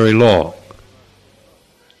for very long.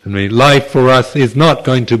 I mean, life for us is not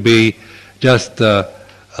going to be just a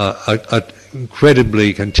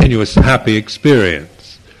incredibly continuous happy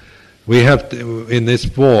experience. We have to, in this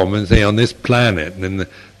form, and say on this planet, and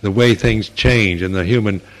the way things change, and the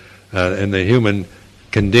human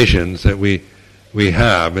conditions that we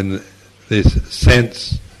have in this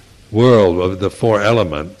sense world of the four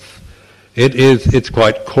elements, it's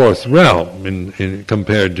quite coarse realm in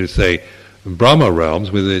compared to, say, Brahma realms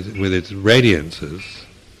with its radiances.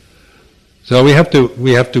 So we have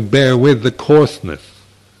to bear with the coarseness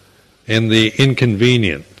and the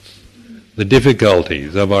inconvenience, the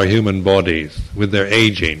difficulties of our human bodies, with their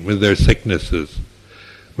aging, with their sicknesses,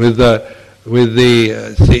 with seeing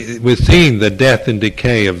the death and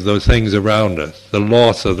decay of those things around us, the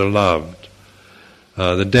loss of the loved,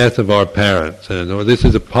 the death of our parents, and this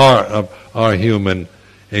is a part of our human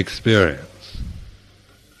experience.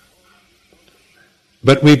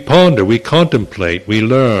 But we ponder, we contemplate, we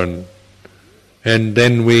learn, and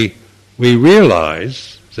then we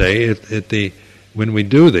realize, say, when we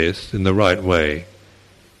do this in the right way,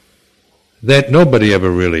 that nobody ever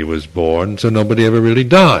really was born, so nobody ever really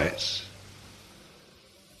dies.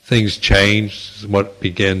 Things change, what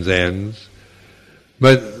begins ends.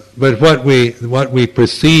 But what we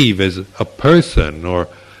perceive as a person, or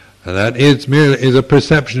that is a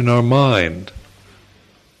perception in our mind.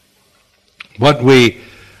 What we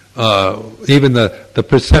even the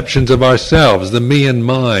perceptions of ourselves, the me and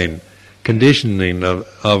mine, conditioning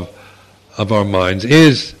of our minds,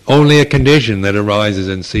 is only a condition that arises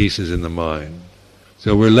and ceases in the mind.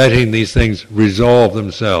 So we're letting these things resolve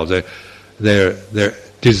themselves. They're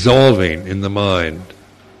dissolving in the mind.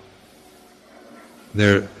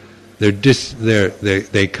 They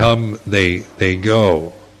come, they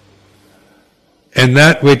go. And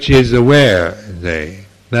that which is aware,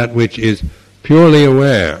 that which is purely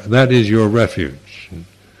aware, that is your refuge.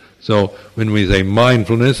 So when we say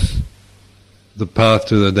mindfulness, the path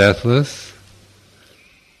to the deathless,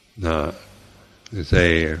 we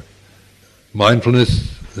say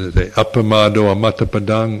mindfulness, say appamado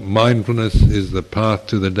amatapadang, mindfulness is the path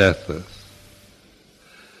to the deathless.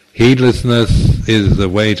 Heedlessness is the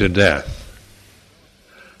way to death.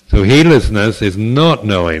 So heedlessness is not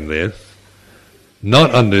knowing this,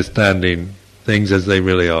 not understanding things as they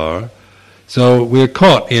really are. So we're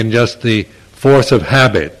caught in just the force of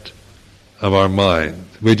habit of our mind.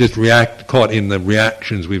 We're just caught in the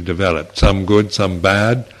reactions we've developed, some good, some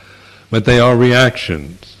bad, but they are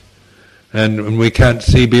reactions. And we can't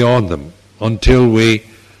see beyond them until we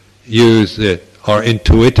use our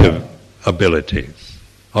intuitive abilities,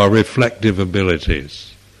 our reflective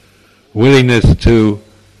abilities, willingness to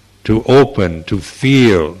open, to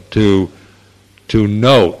feel, to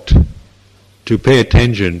note, to pay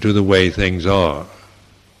attention to the way things are.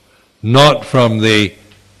 Not from the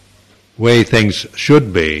way things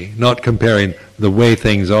should be, not comparing the way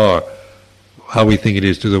things are, how we think it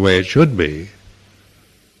is, to the way it should be,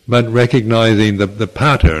 but recognizing the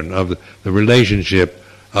pattern of the relationship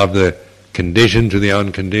of the conditioned to the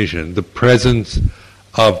unconditioned, the presence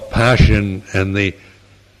of passion and the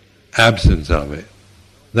absence of it.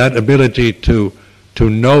 That ability to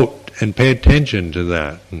note and pay attention to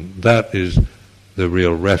that is the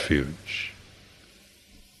real refuge.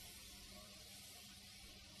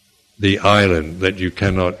 The island that you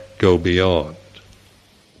cannot go beyond.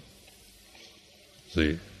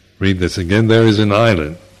 See, read this again. There is an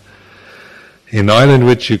island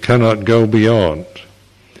which you cannot go beyond.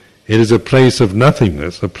 It is a place of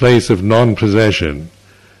nothingness, a place of non-possession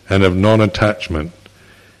and of non-attachment.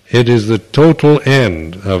 It is the total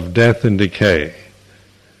end of death and decay.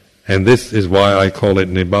 And this is why I call it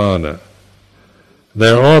Nibbana.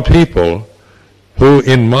 There are people who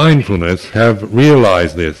in mindfulness have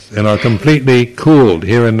realized this and are completely cooled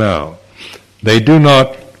here and now. They do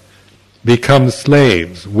not become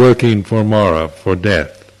slaves working for Mara, for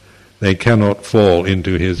death. They cannot fall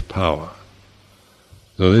into his power.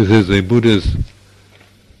 So this is a Buddhist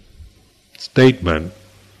statement.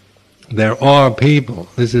 There are people.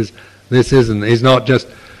 He's not just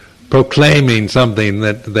proclaiming something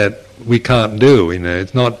that we can't do.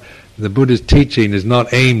 It's not the Buddha's teaching is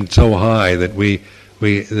not aimed so high that we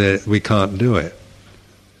can't do it.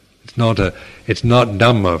 It's not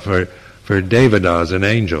Dhamma for Devatas and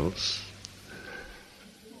angels.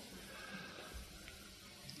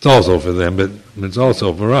 It's also for them, but it's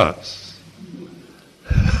also for us.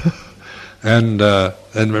 and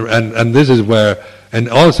this is where, and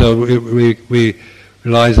also we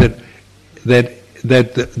realize that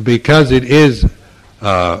because it is,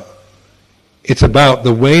 it's about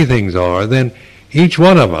the way things are, then each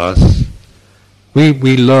one of us,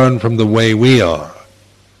 we learn from the way we are.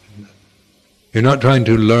 You're not trying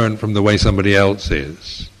to learn from the way somebody else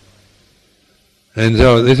is. And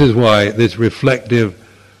so this is why this reflective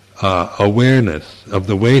awareness of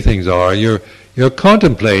the way things are, you're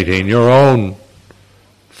contemplating your own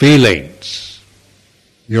feelings,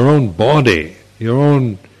 your own body, your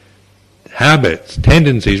own habits,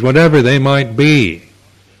 tendencies, whatever they might be.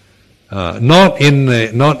 Not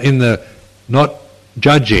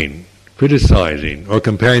judging, criticizing, or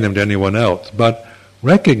comparing them to anyone else, but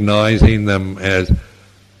recognizing them as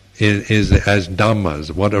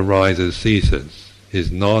dhammas. What arises ceases,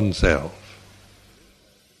 is non-self.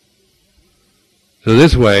 So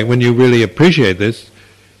this way, when you really appreciate this,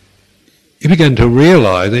 you begin to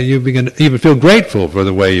realize, and you begin to even feel grateful for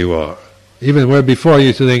the way you are. Even where before you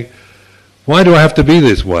used to think, why do I have to be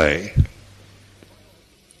this way?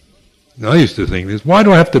 I used to think this, why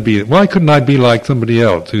couldn't I be like somebody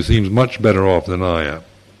else who seems much better off than I am?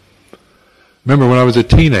 Remember when I was a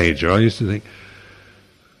teenager, I used to think,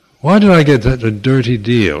 why did I get such a dirty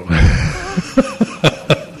deal?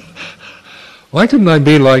 Why couldn't I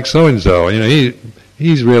be like so-and-so?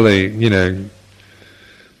 He's really,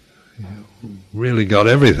 really got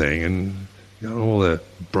everything and got all the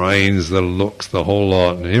brains, the looks, the whole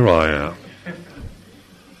lot, and here I am.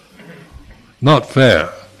 Not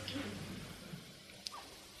fair.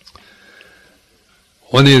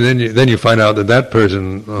 Then you find out that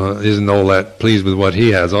person isn't all that pleased with what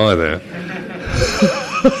he has either.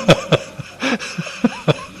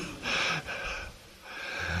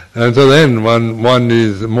 And so then one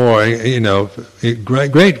is more,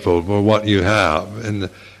 grateful for what you have and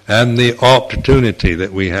the opportunity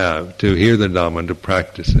that we have to hear the Dhamma and to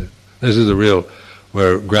practice it. This is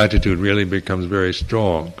where gratitude really becomes very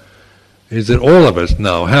strong. Is that all of us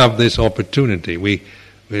now have this opportunity.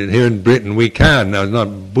 Here in Britain we can. Now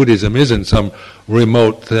Buddhism isn't some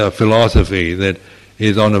remote philosophy that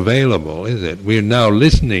is unavailable, is it? We're now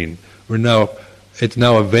listening. It's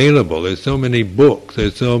now available. There's so many books,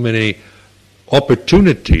 there's so many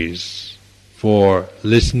opportunities for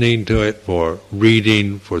listening to it, for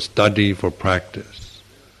reading, for study, for practice.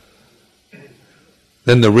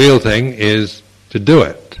 Then the real thing is to do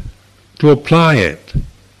it, to apply it,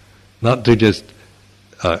 not to just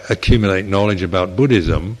accumulate knowledge about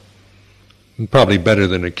Buddhism, probably better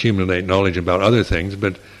than accumulate knowledge about other things,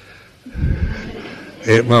 but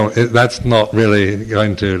that's not really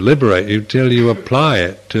going to liberate you till you apply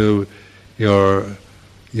it to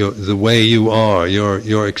the way you are,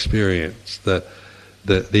 your experience, the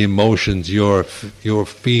emotions you're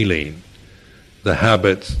feeling, the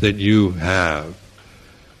habits that you have,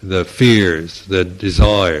 the fears, the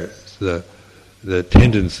desires, the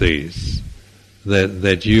tendencies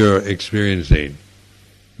that you're experiencing.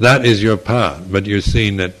 That is your path, but you're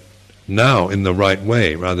seeing it now in the right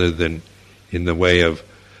way rather than in the way of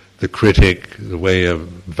the critic, the way of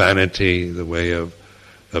vanity, the way of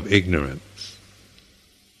ignorance.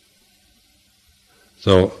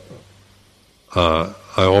 So I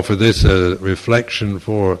offer this as a reflection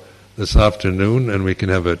for this afternoon, and we can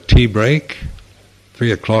have a tea break,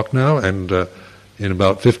 3:00 now, and in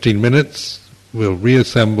about 15 minutes we'll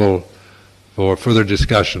reassemble for further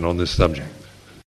discussion on this subject.